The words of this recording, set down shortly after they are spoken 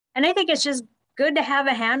And I think it's just good to have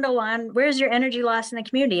a handle on where's your energy loss in the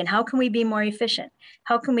community and how can we be more efficient?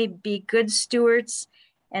 How can we be good stewards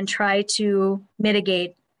and try to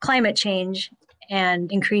mitigate climate change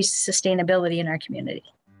and increase sustainability in our community?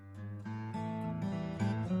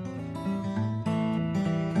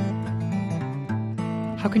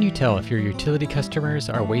 How can you tell if your utility customers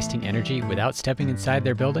are wasting energy without stepping inside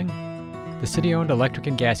their building? The city-owned electric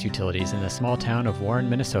and gas utilities in the small town of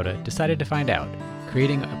Warren, Minnesota decided to find out,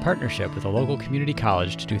 creating a partnership with a local community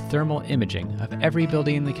college to do thermal imaging of every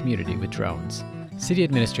building in the community with drones. City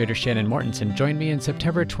Administrator Shannon Mortensen joined me in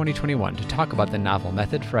September 2021 to talk about the novel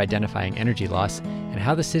method for identifying energy loss and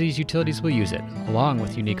how the city's utilities will use it, along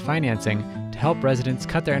with unique financing to help residents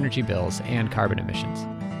cut their energy bills and carbon emissions.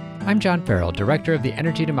 I'm John Farrell, Director of the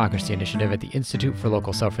Energy Democracy Initiative at the Institute for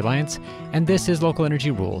Local Self-Reliance, and this is Local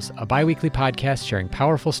Energy Rules, a bi-weekly podcast sharing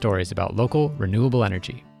powerful stories about local renewable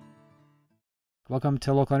energy. Welcome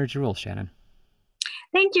to Local Energy Rules, Shannon.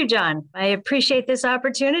 Thank you, John. I appreciate this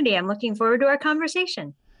opportunity. I'm looking forward to our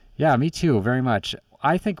conversation. Yeah, me too, very much.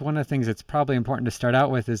 I think one of the things that's probably important to start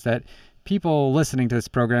out with is that people listening to this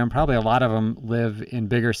program, probably a lot of them live in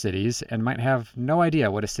bigger cities and might have no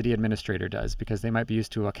idea what a city administrator does because they might be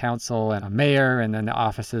used to a council and a mayor and then the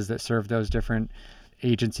offices that serve those different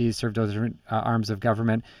agencies, serve those different arms of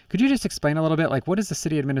government. Could you just explain a little bit, like what does the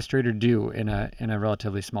city administrator do in a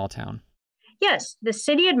relatively small town? Yes, the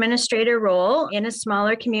city administrator role in a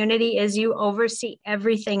smaller community is you oversee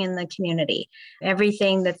everything in the community,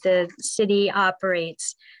 everything that the city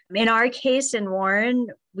operates. In our case in Warren,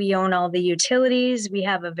 we own all the utilities. We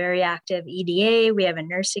have a very active EDA. We have a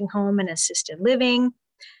nursing home and assisted living.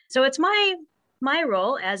 So it's my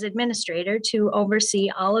role as administrator to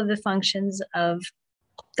oversee all of the functions of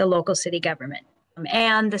the local city government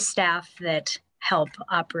and the staff that help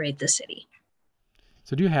operate the city.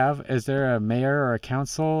 So is there a mayor or a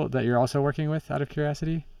council that you're also working with, out of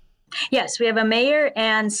curiosity? Yes, we have a mayor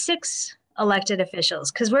and 6 elected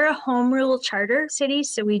officials because we're a home rule charter city.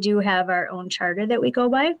 So we do have our own charter that we go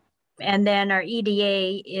by. And then our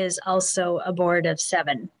EDA is also a board of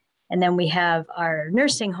 7. And then we have our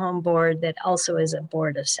nursing home board that also is a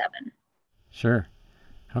board of 7. Sure.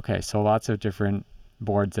 Okay. So lots of different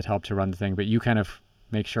boards that help to run the thing, but you kind of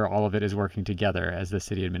make sure all of it is working together as the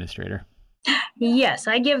city administrator. Yes,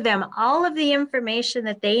 I give them all of the information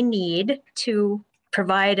that they need to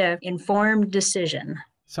provide an informed decision.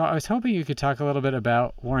 So I was hoping you could talk a little bit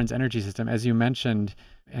about Warren's energy system. As you mentioned,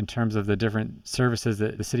 in terms of the different services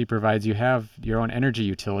that the city provides, you have your own energy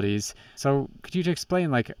utilities. So could you explain,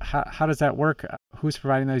 like, how does that work? Who's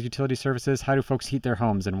providing those utility services? How do folks heat their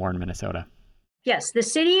homes in Warren, Minnesota? Yes, the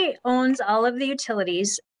city owns all of the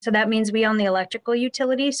utilities. So that means we own the electrical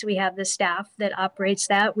utility. So we have the staff that operates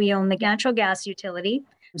that. We own the natural gas utility.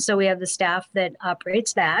 So we have the staff that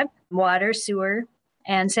operates that, water, sewer,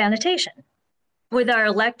 and sanitation. With our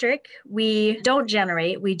electric, we don't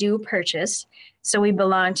generate, we do purchase. So we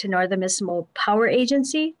belong to Northern Municipal Power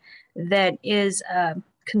Agency. That is a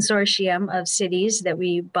consortium of cities that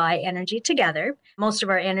we buy energy together. Most of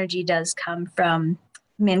our energy does come from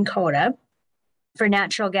Minn Kota. For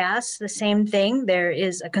natural gas, the same thing. There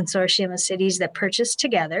is a consortium of cities that purchase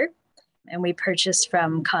together, and we purchase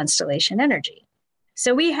from Constellation Energy.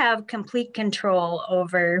 So we have complete control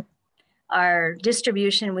over our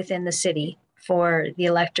distribution within the city for the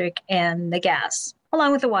electric and the gas,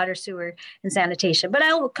 along with the water, sewer, and sanitation. But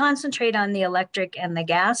I will concentrate on the electric and the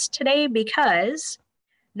gas today because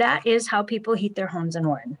that is how people heat their homes in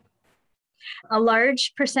Warren. A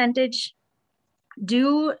large percentage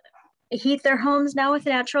do heat their homes now with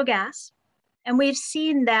natural gas. And we've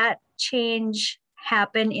seen that change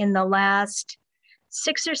happen in the last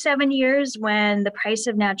 6 or 7 years when the price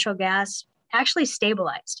of natural gas actually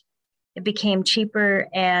stabilized. It became cheaper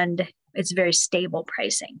and it's very stable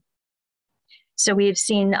pricing. So we've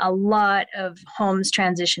seen a lot of homes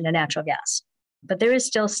transition to natural gas, but there is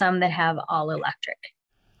still some that have all electric.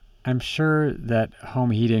 I'm sure that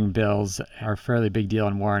home heating bills are a fairly big deal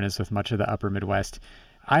in Warren, as with much of the upper Midwest.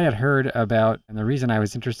 I had heard about, and the reason I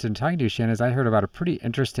was interested in talking to you, Shannon, is I heard about a pretty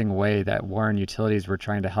interesting way that Warren Utilities were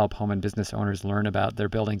trying to help home and business owners learn about their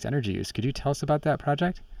building's energy use. Could you tell us about that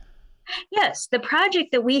project? Yes, the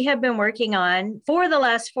project that we have been working on for the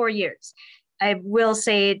last 4 years. I will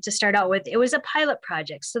say to start out with, it was a pilot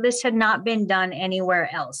project. So this had not been done anywhere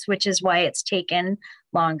else, which is why it's taken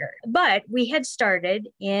longer. But we had started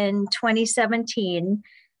in 2017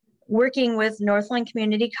 working with Northland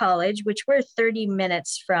Community College, which we're 30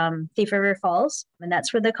 minutes from Thief River Falls, and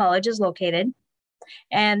that's where the college is located.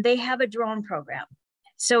 And they have a drone program.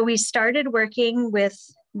 So we started working with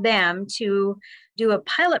them to do a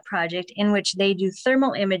pilot project in which they do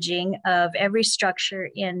thermal imaging of every structure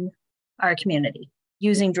in our community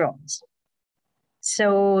using drones.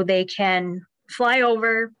 So they can fly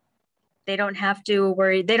over. They don't have to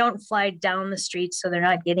worry. They don't fly down the street, so they're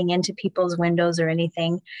not getting into people's windows or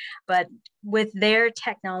anything. But with their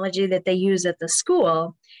technology that they use at the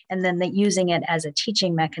school, and then using it as a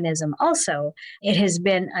teaching mechanism also, it has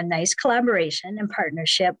been a nice collaboration and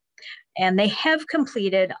partnership. And they have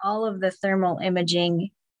completed all of the thermal imaging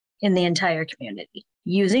in the entire community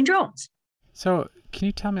using drones. So can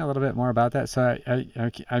you tell me a little bit more about that? So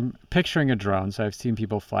I'm picturing a drone. So I've seen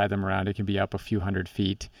people fly them around. It can be up a few hundred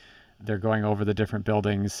feet. They're going over the different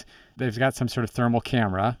buildings. They've got some sort of thermal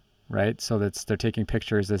camera, right? So they're taking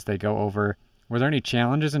pictures as they go over. Were there any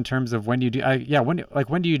challenges in terms of when you do?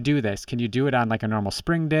 When do you do this? Can you do it on like a normal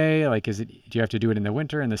spring day? Like, do you have to do it in the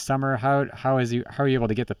winter, in the summer? How are you able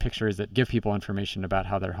to get the pictures that give people information about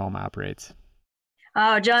how their home operates?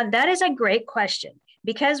 Oh, John, that is a great question.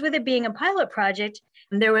 Because with it being a pilot project,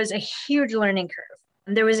 there was a huge learning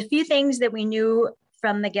curve. There was a few things that we knew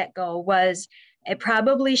from the get-go was it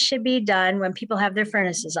probably should be done when people have their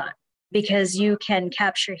furnaces on, because you can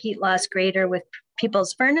capture heat loss greater with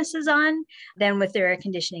people's furnaces on than with their air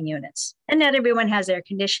conditioning units. And not everyone has air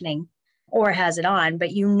conditioning or has it on,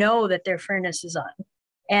 but you know that their furnace is on.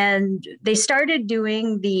 And they started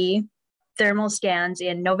doing the thermal scans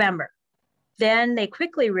in November. Then they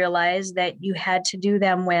quickly realized that you had to do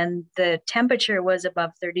them when the temperature was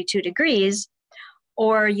above 32 degrees,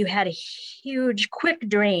 or you had a huge quick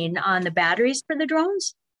drain on the batteries for the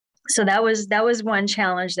drones. So that was one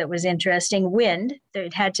challenge that was interesting. Wind,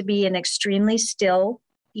 it had to be an extremely still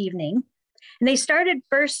evening. And they started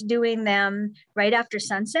first doing them right after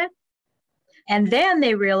sunset. And then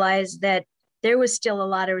they realized that there was still a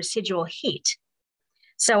lot of residual heat.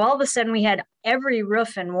 So all of a sudden we had every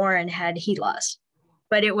roof in Warren had heat loss,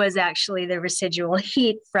 but it was actually the residual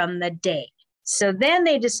heat from the day. So then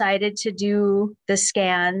they decided to do the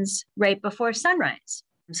scans right before sunrise.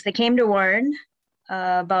 So they came to Warren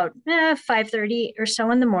about 5:30 or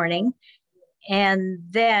so in the morning. And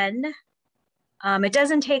then it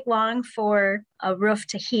doesn't take long for a roof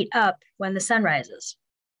to heat up when the sun rises.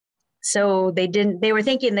 So they were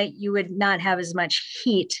thinking that you would not have as much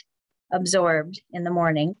heat absorbed in the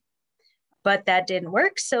morning, but that didn't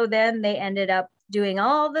work. So then they ended up doing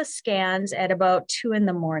all the scans at about 2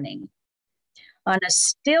 a.m. on a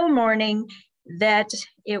still morning that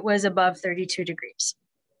it was above 32 degrees,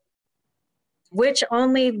 which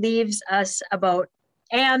only leaves us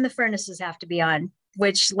and the furnaces have to be on,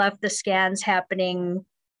 which left the scans happening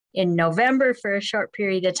in November for a short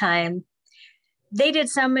period of time. They did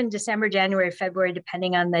some in December, January, February,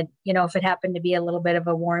 depending on if it happened to be a little bit of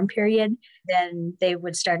a warm period, then they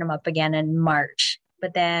would start them up again in March.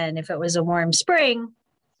 But then if it was a warm spring,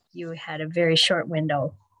 you had a very short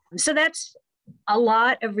window. So that's a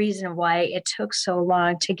lot of reason why it took so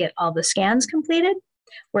long to get all the scans completed,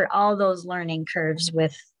 were all those learning curves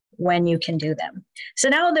with when you can do them. So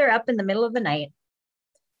now they're up in the middle of the night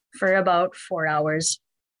for about 4 hours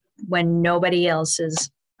when nobody else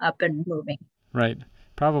is up and moving. Right.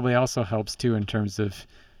 Probably also helps too in terms of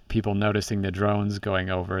people noticing the drones going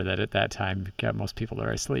over, that at that time most people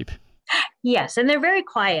are asleep. Yes, and they're very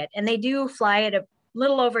quiet, and they do fly at a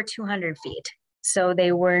little over 200 feet. So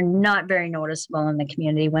they were not very noticeable in the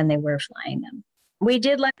community when they were flying them. We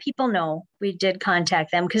did let people know. We did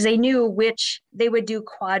contact them because they knew they would do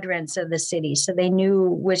quadrants of the city. So they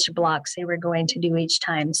knew which blocks they were going to do each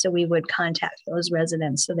time. So we would contact those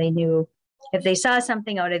residents so they knew if they saw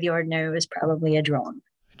something out of the ordinary, it was probably a drone.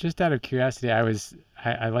 Just out of curiosity,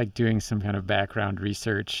 I like doing some kind of background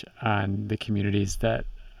research on the communities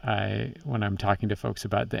when I'm talking to folks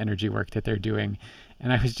about the energy work that they're doing.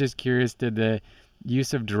 And I was just curious, did the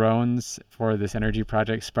use of drones for this energy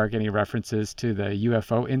project spark any references to the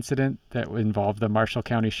UFO incident that involved the Marshall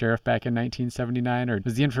County Sheriff back in 1979? Or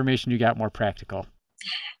was the information you got more practical?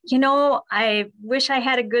 I wish I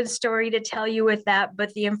had a good story to tell you with that,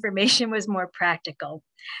 but the information was more practical.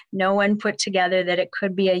 No one put together that it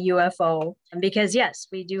could be a UFO. Because yes,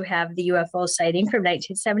 we do have the UFO sighting from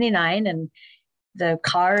 1979, and the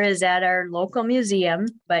car is at our local museum.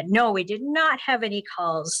 But no, we did not have any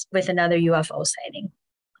calls with another UFO sighting,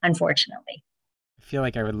 unfortunately. I feel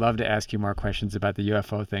like I would love to ask you more questions about the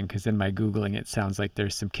UFO thing, because in my Googling, it sounds like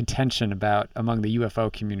there's some contention among the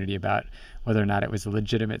UFO community about whether or not it was a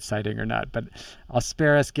legitimate sighting or not. But I'll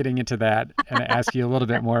spare us getting into that and ask you a little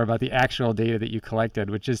bit more about the actual data that you collected,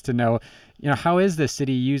 which is to know, how is the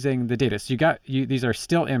city using the data? So these are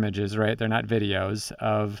still images, right? They're not videos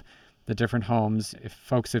of the different homes. If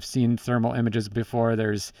folks have seen thermal images before,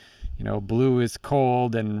 there's, blue is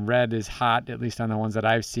cold and red is hot, at least on the ones that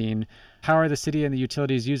I've seen. How are the city and the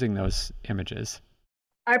utilities using those images?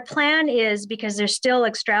 Our plan is, because they're still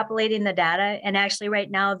extrapolating the data, and actually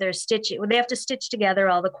right now they have to stitch together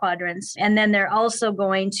all the quadrants. And then they're also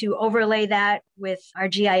going to overlay that with our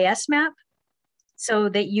GIS map so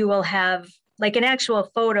that you will have like an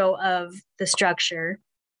actual photo of the structure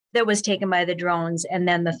that was taken by the drones and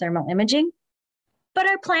then the thermal imaging. But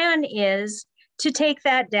our plan is to take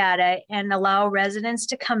that data and allow residents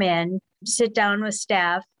to come in, sit down with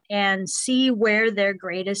staff, and see where their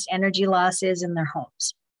greatest energy loss is in their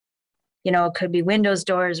homes. It could be windows,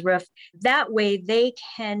 doors, roof. That way they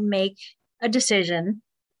can make a decision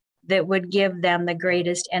that would give them the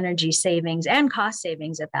greatest energy savings and cost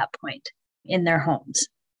savings at that point in their homes.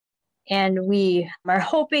 And we are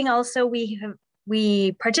hoping also,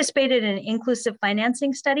 we participated in an inclusive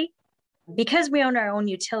financing study. Because we own our own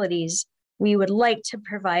utilities, we would like to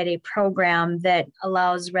provide a program that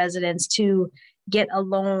allows residents to get a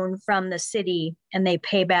loan from the city and they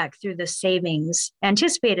pay back through the savings,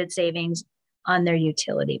 anticipated savings on their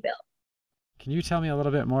utility bill. Can you tell me a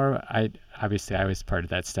little bit more? I was part of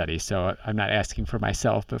that study, so I'm not asking for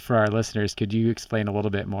myself, but for our listeners, could you explain a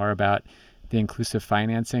little bit more about the inclusive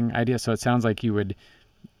financing idea? So it sounds like you would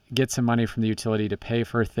get some money from the utility to pay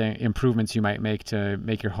for improvements you might make to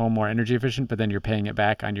make your home more energy efficient, but then you're paying it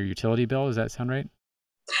back on your utility bill. Does that sound right?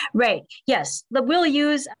 Right. Yes. We'll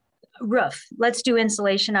use roof. Let's do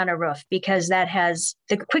insulation on a roof because that has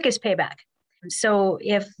the quickest payback. So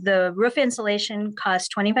if the roof insulation costs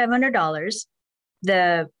 $2,500,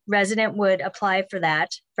 the resident would apply for that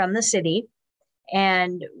from the city,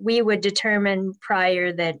 and we would determine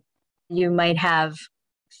prior that you might have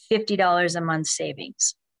 $50 a month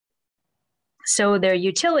savings. So their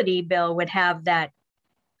utility bill would have that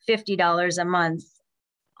 $50 a month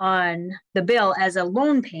on the bill as a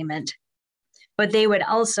loan payment, but they would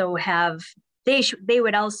also they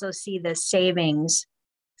would also see the savings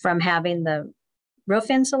from having the roof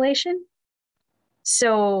insulation.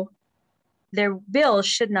 So their bill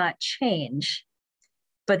should not change,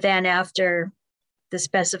 but then after the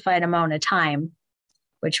specified amount of time,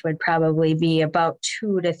 which would probably be about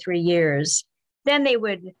 2 to 3 years, then they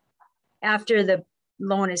would, after the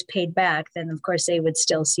loan is paid back, then of course they would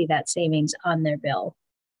still see that savings on their bill.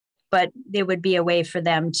 But there would be a way for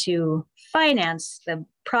them to finance the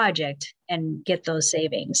project and get those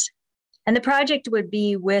savings. And the project would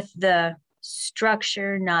be with the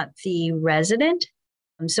structure, not the resident.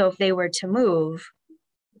 So if they were to move,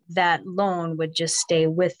 that loan would just stay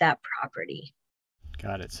with that property.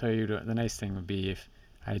 Got it. So the nice thing would be if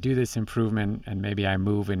I do this improvement and maybe I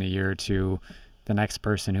move in a year or two, the next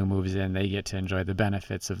person who moves in, they get to enjoy the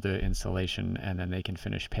benefits of the insulation and then they can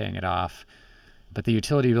finish paying it off. But the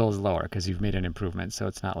utility bill is lower because you've made an improvement. So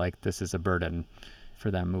it's not like this is a burden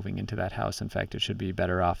for them moving into that house. In fact, it should be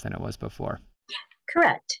better off than it was before.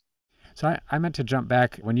 Correct. So I meant to jump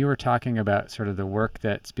back when you were talking about sort of the work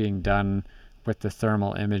that's being done with the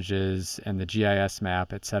thermal images and the GIS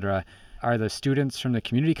map, et cetera. Are the students from the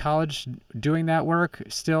community college doing that work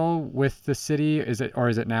still with the city? Is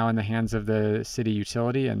it now in the hands of the city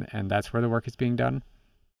utility and that's where the work is being done?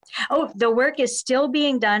 Oh, the work is still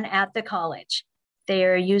being done at the college. They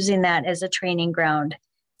are using that as a training ground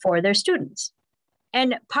for their students.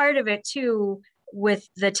 And part of it too, with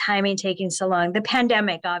the timing taking so long, the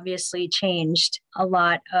pandemic obviously changed a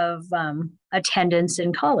lot of attendance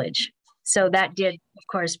in college. So that did, of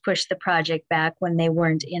course, push the project back when they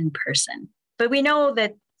weren't in person. But we know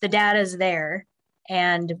that the data is there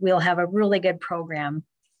and we'll have a really good program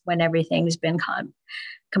when everything's been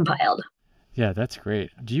compiled. Yeah, that's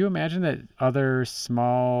great. Do you imagine that other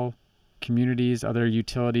small communities, other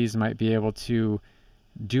utilities might be able to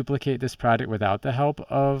duplicate this project without the help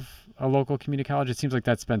of a local community college? It seems like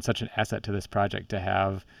that's been such an asset to this project to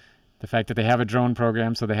have the fact that they have a drone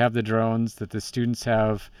program, so they have the drones, that the students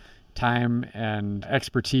have time and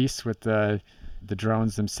expertise with the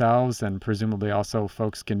drones themselves, and presumably also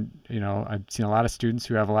folks can, I've seen a lot of students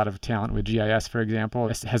who have a lot of talent with GIS, for example.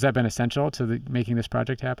 Has that been essential to making this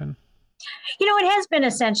project happen? It has been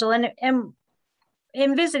essential. And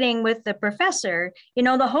in visiting with the professor,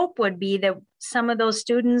 the hope would be that some of those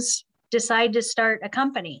students decide to start a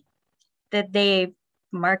company, that they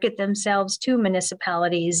market themselves to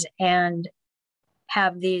municipalities and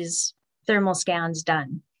have these thermal scans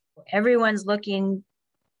done. Everyone's looking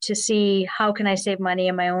to see how can I save money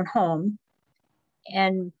in my own home.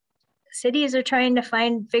 And cities are trying to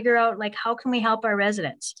figure out how can we help our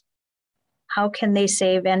residents? How can they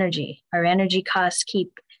save energy? Our energy costs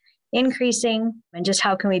keep increasing, and just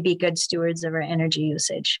how can we be good stewards of our energy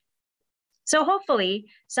usage. So hopefully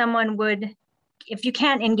someone would, if you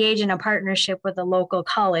can't engage in a partnership with a local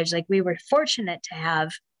college, like we were fortunate to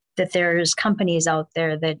have, that there's companies out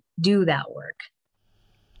there that do that work.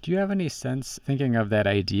 Do you have any sense, thinking of that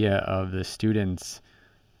idea of the students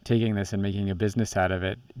taking this and making a business out of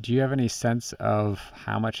it, do you have any sense of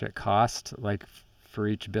how much it cost, like for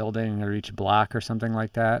each building or each block or something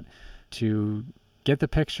like that, to get the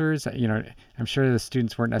pictures? I'm sure the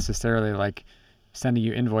students weren't necessarily like sending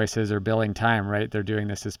you invoices or billing time, right? They're doing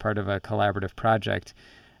this as part of a collaborative project.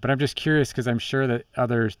 But I'm just curious because I'm sure that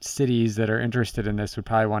other cities that are interested in this would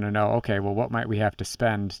probably want to know, okay, well, what might we have to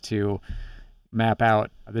spend to map out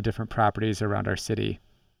the different properties around our city?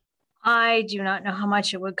 I do not know how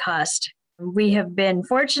much it would cost. We have been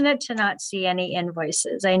fortunate to not see any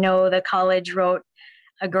invoices. I know the college wrote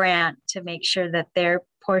a grant to make sure that their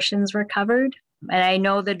portions were covered. And I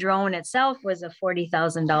know the drone itself was a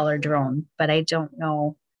 $40,000 drone, but I don't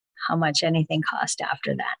know how much anything cost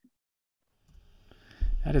after that.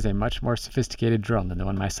 That is a much more sophisticated drone than the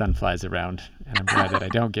one my son flies around. And I'm glad that I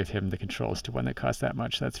don't give him the controls to one that costs that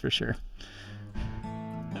much, that's for sure.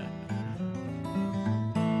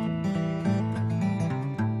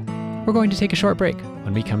 We're going to take a short break.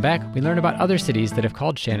 When we come back, we learn about other cities that have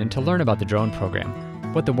called Shannon to learn about the drone program,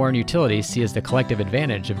 what the Warren utilities see as the collective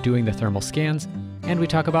advantage of doing the thermal scans, and we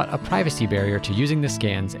talk about a privacy barrier to using the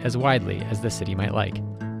scans as widely as the city might like.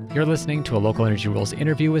 You're listening to a Local Energy Rules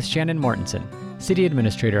interview with Shannon Mortensen, City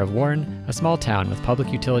Administrator of Warren, a small town with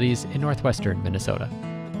public utilities in northwestern Minnesota.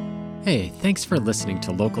 Hey, thanks for listening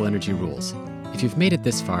to Local Energy Rules. If you've made it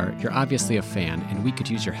this far, you're obviously a fan, and we could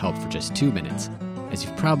use your help for just 2 minutes. As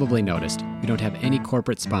you've probably noticed, we don't have any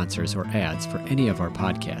corporate sponsors or ads for any of our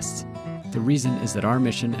podcasts. The reason is that our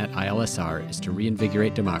mission at ILSR is to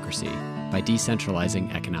reinvigorate democracy by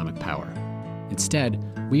decentralizing economic power. Instead,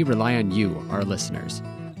 we rely on you, our listeners.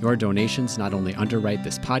 Your donations not only underwrite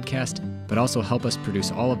this podcast, but also help us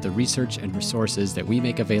produce all of the research and resources that we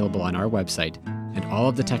make available on our website and all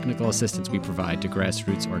of the technical assistance we provide to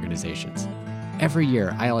grassroots organizations. Every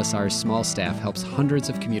year, ILSR's small staff helps hundreds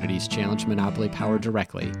of communities challenge monopoly power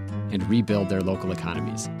directly and rebuild their local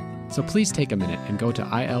economies. So please take a minute and go to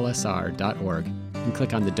ilsr.org and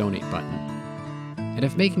click on the donate button. And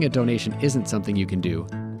if making a donation isn't something you can do,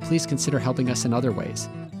 please consider helping us in other ways.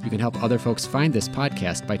 You can help other folks find this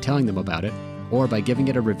podcast by telling them about it, or by giving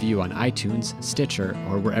it a review on iTunes, Stitcher,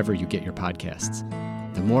 or wherever you get your podcasts.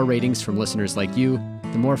 The more ratings from listeners like you,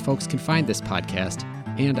 the more folks can find this podcast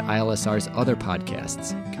and ILSR's other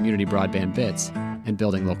podcasts, Community Broadband Bits, and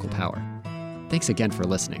Building Local Power. Thanks again for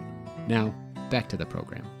listening. Now, back to the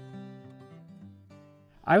program.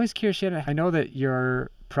 I was curious, Shannon, I know that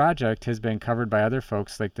your project has been covered by other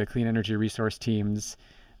folks like the Clean Energy Resource Teams,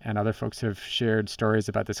 and other folks have shared stories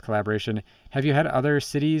about this collaboration. Have you had other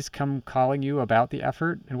cities come calling you about the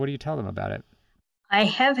effort, and what do you tell them about it? I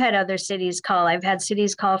have had other cities call. I've had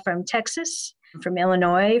cities call from Texas, from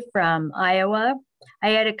Illinois, from Iowa. I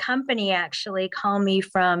had a company actually call me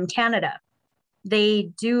from Canada. They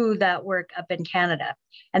do that work up in Canada,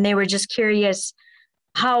 and they were just curious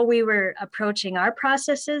how we were approaching our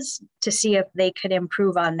processes to see if they could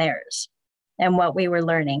improve on theirs and what we were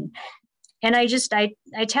learning. And I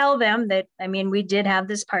tell them that, we did have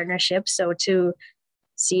this partnership. So to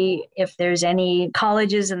see if there's any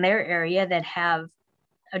colleges in their area that have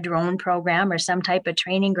a drone program or some type of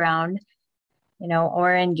training ground,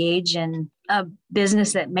 or engage in a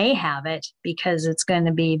business that may have it, because it's going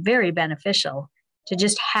to be very beneficial to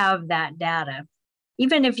just have that data.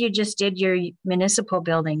 Even if you just did your municipal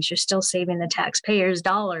buildings, you're still saving the taxpayers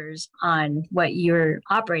dollars on what your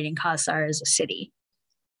operating costs are as a city.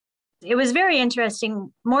 It was very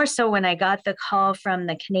interesting, more so when I got the call from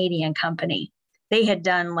the Canadian company. They had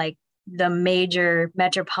done like the major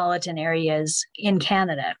metropolitan areas in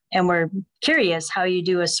Canada and were curious how you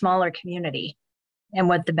do a smaller community and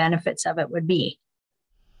what the benefits of it would be.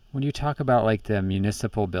 When you talk about like the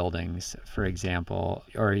municipal buildings, for example,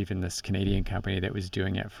 or even this Canadian company that was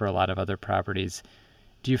doing it for a lot of other properties,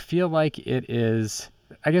 do you feel like it is,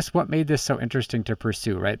 I guess, what made this so interesting to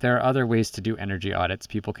pursue, right? There are other ways to do energy audits.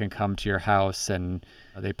 People can come to your house and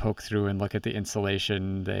they poke through and look at the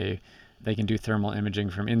insulation. They can do thermal imaging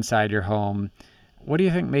from inside your home. What do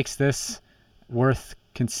you think makes this worth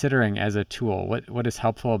considering as a tool? What is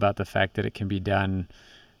helpful about the fact that it can be done?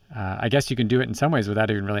 I guess you can do it in some ways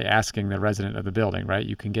without even really asking the resident of the building, right?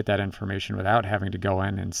 You can get that information without having to go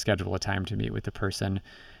in and schedule a time to meet with the person.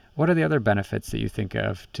 What are the other benefits that you think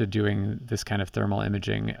of to doing this kind of thermal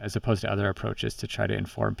imaging as opposed to other approaches to try to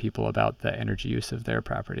inform people about the energy use of their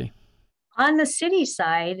property? On the city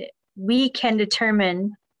side, we can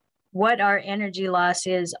determine what our energy loss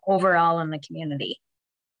is overall in the community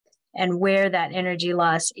and where that energy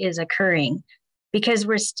loss is occurring, because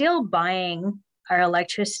we're still buying our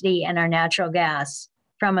electricity and our natural gas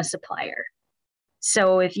from a supplier.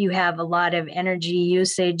 So if you have a lot of energy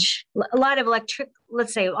usage, a lot of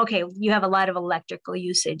let's say, okay, you have a lot of electrical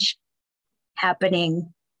usage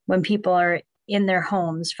happening when people are in their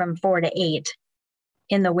homes from 4 to 8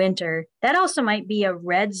 in the winter, that also might be a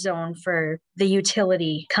red zone for the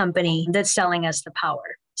utility company that's selling us the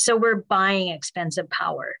power. So we're buying expensive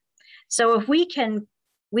power. So if we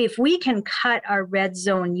can cut our red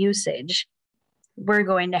zone usage, we're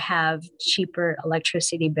going to have cheaper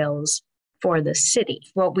electricity bills for the city,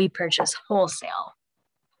 what we purchase wholesale.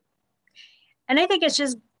 And I think it's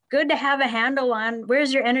just good to have a handle on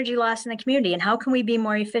where's your energy loss in the community and how can we be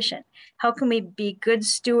more efficient? How can we be good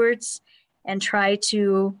stewards and try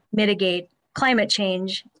to mitigate climate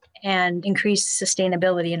change and increase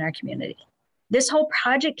sustainability in our community? This whole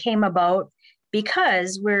project came about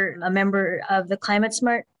because we're a member of the Climate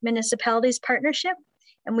Smart Municipalities Partnership,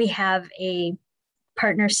 and we have a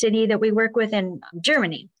partner city that we work with in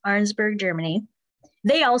Germany, Arnsberg, Germany.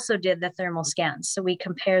 They also did the thermal scans. So we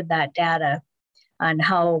compared that data on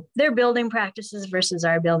how their building practices versus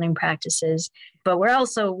our building practices. But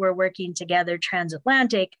we're working together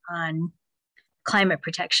transatlantic on climate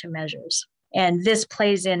protection measures. And this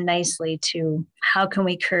plays in nicely to how can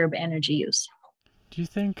we curb energy use. Do you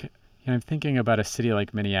think, I'm thinking about a city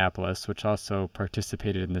like Minneapolis, which also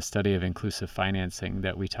participated in the study of inclusive financing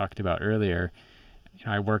that we talked about earlier.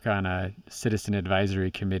 I work on a citizen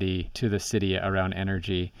advisory committee to the city around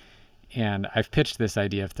energy, and I've pitched this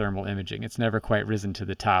idea of thermal imaging. It's never quite risen to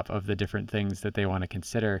the top of the different things that they want to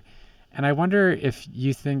consider. And I wonder if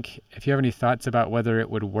you have any thoughts about whether it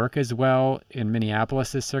would work as well in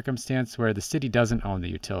Minneapolis's circumstance where the city doesn't own the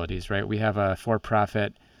utilities, right? We have a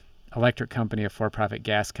for-profit electric company, a for-profit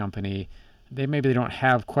gas company. They don't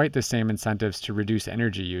have quite the same incentives to reduce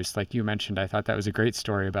energy use. Like you mentioned, I thought that was a great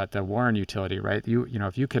story about the Warren utility, right?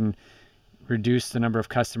 If you can reduce the number of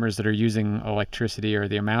customers that are using electricity or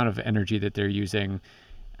the amount of energy that they're using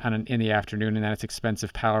in the afternoon, and that's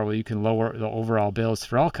expensive power, well, you can lower the overall bills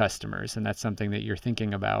for all customers. And that's something that you're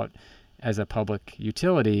thinking about as a public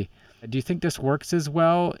utility. Do you think this works as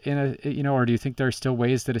well or do you think there are still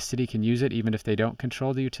ways that a city can use it even if they don't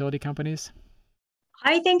control the utility companies?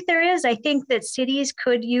 I think there is. I think that cities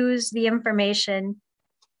could use the information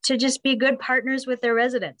to just be good partners with their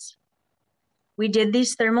residents. We did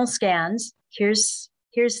these thermal scans. Here's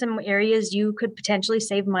some areas you could potentially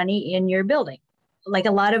save money in your building, like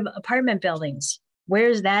a lot of apartment buildings.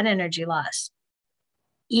 Where's that energy loss?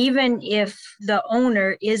 Even if the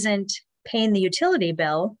owner isn't paying the utility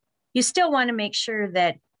bill, you still want to make sure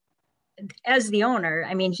that as the owner,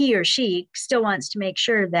 he or she still wants to make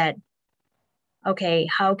sure that, okay,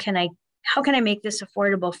 how can I make this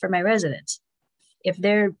affordable for my residents? If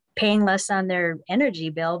they're paying less on their energy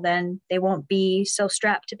bill, then they won't be so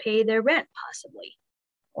strapped to pay their rent possibly.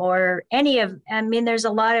 Or there's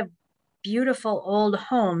a lot of beautiful old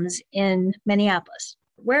homes in Minneapolis.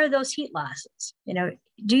 Where are those heat losses?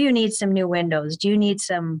 Do you need some new windows? Do you need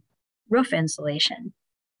some roof insulation?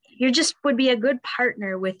 You just would be a good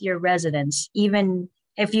partner with your residents, even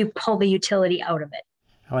if you pull the utility out of it.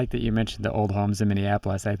 I like that you mentioned the old homes in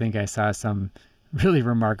Minneapolis. I think I saw some really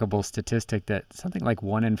remarkable statistic that something like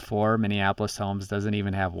 1 in 4 Minneapolis homes doesn't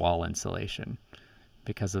even have wall insulation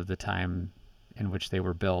because of the time in which they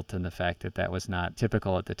were built and the fact that that was not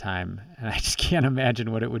typical at the time. And I just can't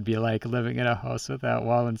imagine what it would be like living in a house without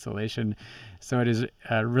wall insulation. So it is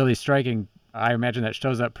really striking. I imagine that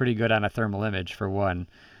shows up pretty good on a thermal image for one,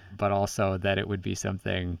 but also that it would be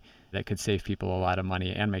something that could save people a lot of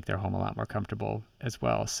money and make their home a lot more comfortable as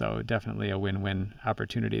well. So definitely a win-win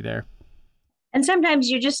opportunity there. And sometimes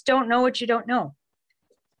you just don't know what you don't know.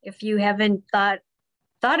 If you haven't thought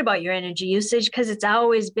about your energy usage because it's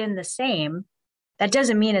always been the same, that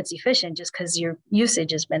doesn't mean it's efficient just because your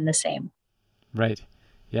usage has been the same. Right.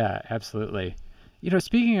 Yeah, absolutely.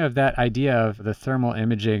 Speaking of that idea of the thermal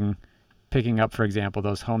imaging picking up, for example,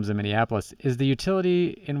 those homes in Minneapolis, is the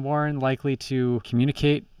utility in Warren likely to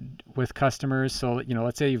communicate with customers? So,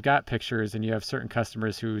 let's say you've got pictures and you have certain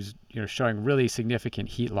customers who's, showing really significant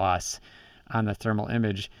heat loss on the thermal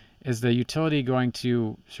image. Is the utility going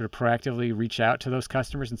to sort of proactively reach out to those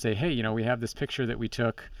customers and say, hey, we have this picture that we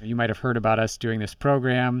took. You might have heard about us doing this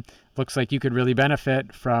program. Looks like you could really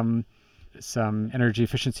benefit from some energy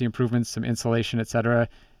efficiency improvements, some insulation, et cetera.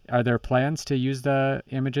 Are there plans to use the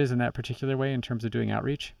images in that particular way in terms of doing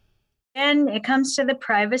outreach? When it comes to the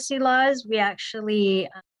privacy laws, we actually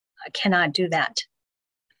cannot do that.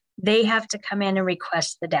 they have to come in and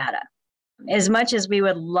request the data. As much as we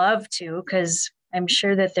would love to, because I'm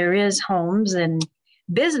sure that there is homes and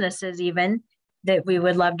businesses even that we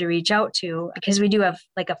would love to reach out to, because we do have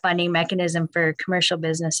like a funding mechanism for commercial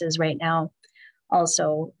businesses right now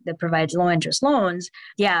also that provides low interest loans.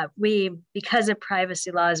 Yeah, because of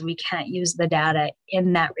privacy laws, we can't use the data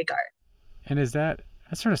in that regard. And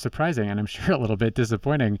that's sort of surprising, and I'm sure a little bit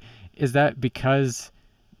disappointing. Is that because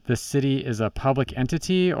the city is a public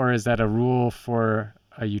entity, or is that a rule for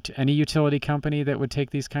any utility company that would take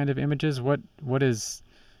these kind of images? What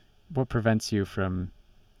prevents you from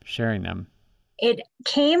sharing them? It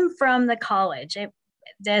came from the college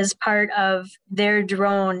as part of their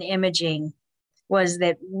drone imaging, was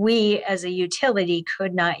that we as a utility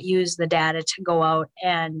could not use the data to go out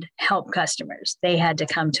and help customers. They had to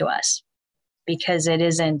come to us because it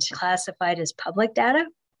isn't classified as public data.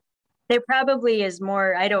 There probably is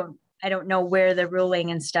more, I don't know where the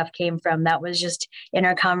ruling and stuff came from. That was just in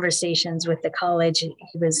our conversations with the college.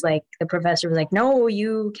 The professor was like, no,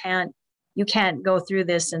 you can't go through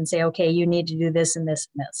this and say, okay, you need to do this and this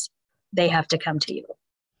and this. They have to come to you.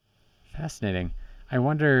 Fascinating. I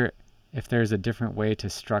wonder if there's a different way to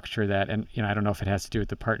structure that. And, I don't know if it has to do with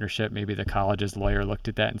the partnership. Maybe the college's lawyer looked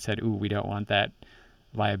at that and said, ooh, we don't want that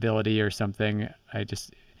liability or something.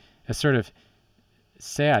 It's sort of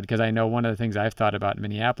sad, because I know one of the things I've thought about in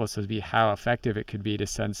Minneapolis would be how effective it could be to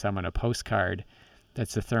send someone a postcard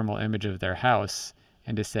that's a thermal image of their house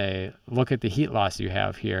and to say, look at the heat loss you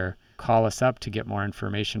have here. Call us up to get more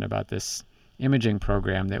information about this imaging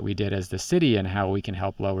program that we did as the city and how we can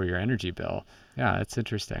help lower your energy bill. Yeah, that's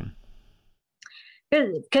interesting.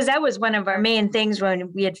 Because that was one of our main things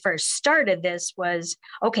when we had first started this was,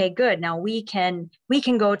 okay, good. Now we can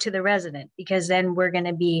go to the resident, because then we're going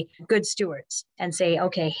to be good stewards and say,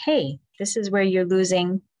 okay, hey, this is where you're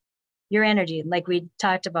losing your energy. Like we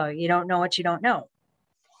talked about, you don't know what you don't know.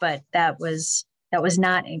 But that was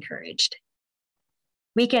not encouraged.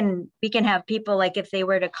 We can have people, like if they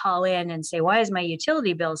were to call in and say, why is my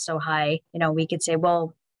utility bill so high? We could say,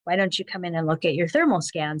 well, why don't you come in and look at your thermal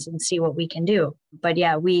scans and see what we can do? But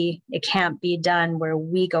yeah, it can't be done where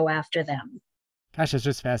we go after them. Gosh, it's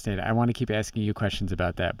just fascinating. I want to keep asking you questions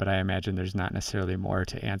about that, but I imagine there's not necessarily more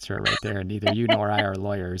to answer right there. Neither you nor I are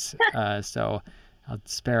lawyers. So I'll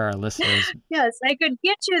spare our listeners. Yes, I could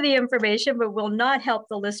get you the information, but will not help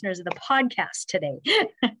the listeners of the podcast today.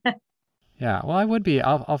 Yeah, well, I would be.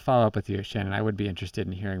 I'll follow up with you, Shannon. I would be interested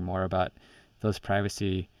in hearing more about those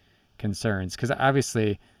privacy concerns, because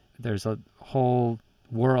obviously there's a whole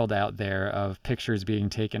world out there of pictures being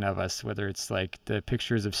taken of us, whether it's like the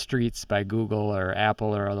pictures of streets by Google or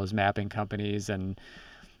Apple or all those mapping companies, and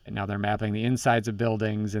now they're mapping the insides of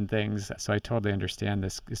buildings and things. So I totally understand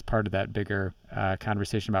this is part of that bigger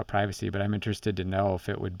conversation about privacy, but I'm interested to know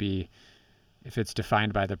if it's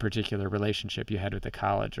defined by the particular relationship you had with the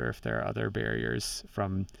college, or if there are other barriers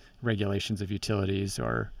from regulations of utilities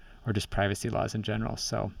or just privacy laws in general.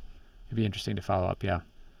 So it'd be interesting to follow up. Yeah.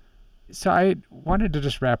 So I wanted to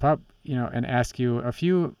just wrap up, and ask you, if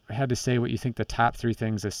you had to say what you think the top 3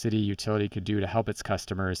 things a city utility could do to help its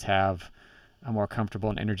customers have a more comfortable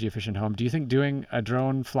and energy efficient home, do you think doing a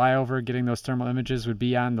drone flyover, getting those thermal images would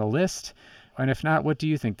be on the list? And if not, what do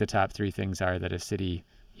you think the top 3 things are that a city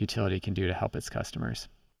utility can do to help its customers?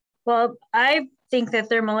 Well, I think that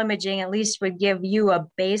thermal imaging at least would give you a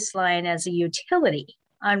baseline as a utility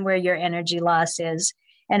on where your energy loss is,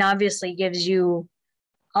 and obviously gives you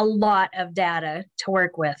a lot of data to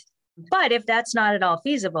work with. But if that's not at all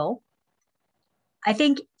feasible, I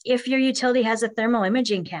think if your utility has a thermal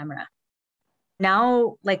imaging camera,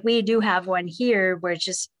 now, like we do have one here where it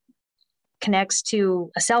just connects to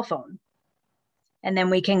a cell phone. And then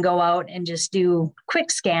we can go out and just do quick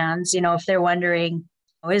scans, if they're wondering,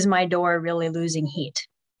 is my door really losing heat?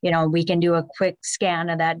 We can do a quick scan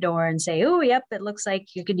of that door and say, oh, yep, it looks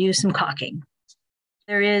like you could use some caulking.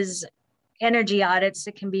 There is energy audits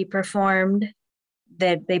that can be performed,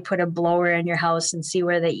 that they put a blower in your house and see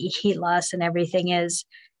where the heat loss and everything is.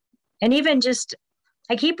 And even just,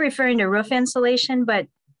 I keep referring to roof insulation, but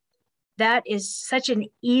that is such an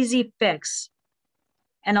easy fix.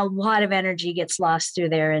 And a lot of energy gets lost through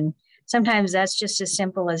there. And sometimes that's just as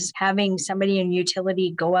simple as having somebody in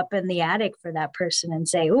utility go up in the attic for that person and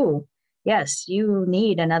say, oh, yes, you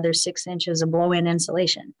need another 6 inches of blow-in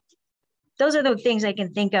insulation. Those are the things I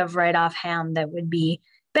can think of right offhand that would be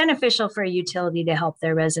beneficial for a utility to help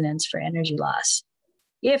their residents for energy loss,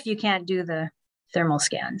 if you can't do the thermal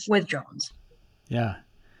scans with drones. Yeah.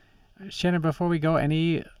 Shannon, before we go,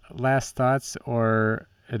 any last thoughts or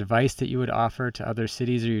advice that you would offer to other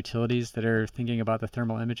cities or utilities that are thinking about the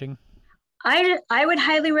thermal imaging? I would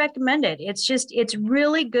highly recommend it. It's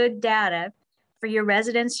really good data for your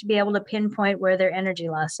residents to be able to pinpoint where their energy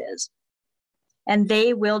loss is. And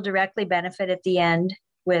they will directly benefit at the end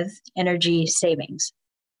with energy savings.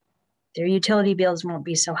 Their utility bills won't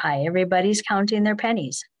be so high. Everybody's counting their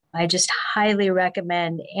pennies. I just highly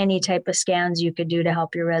recommend any type of scans you could do to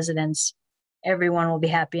help your residents. Everyone will be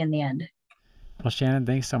happy in the end. Well, Shannon,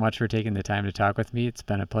 thanks so much for taking the time to talk with me. It's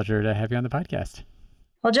been a pleasure to have you on the podcast.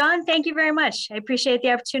 Well, John, thank you very much. I appreciate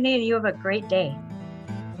the opportunity, and you have a great day.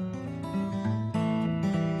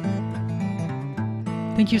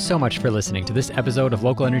 Thank you so much for listening to this episode of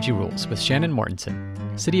Local Energy Rules with Shannon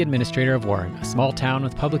Mortensen, City Administrator of Warren, a small town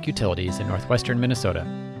with public utilities in northwestern Minnesota,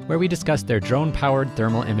 where we discussed their drone-powered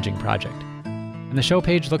thermal imaging project. On the show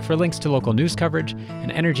page, look for links to local news coverage,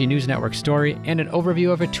 an Energy News Network story, and an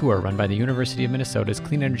overview of a tour run by the University of Minnesota's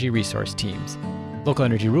Clean Energy Resource teams. Local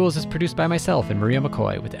Energy Rules is produced by myself and Maria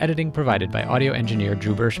McCoy, with editing provided by audio engineer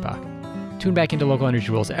Drew Berschbach. Tune back into Local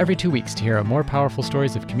Energy Rules every 2 weeks to hear more powerful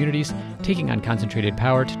stories of communities taking on concentrated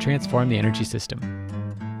power to transform the energy system.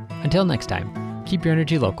 Until next time, keep your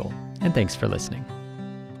energy local, and thanks for listening.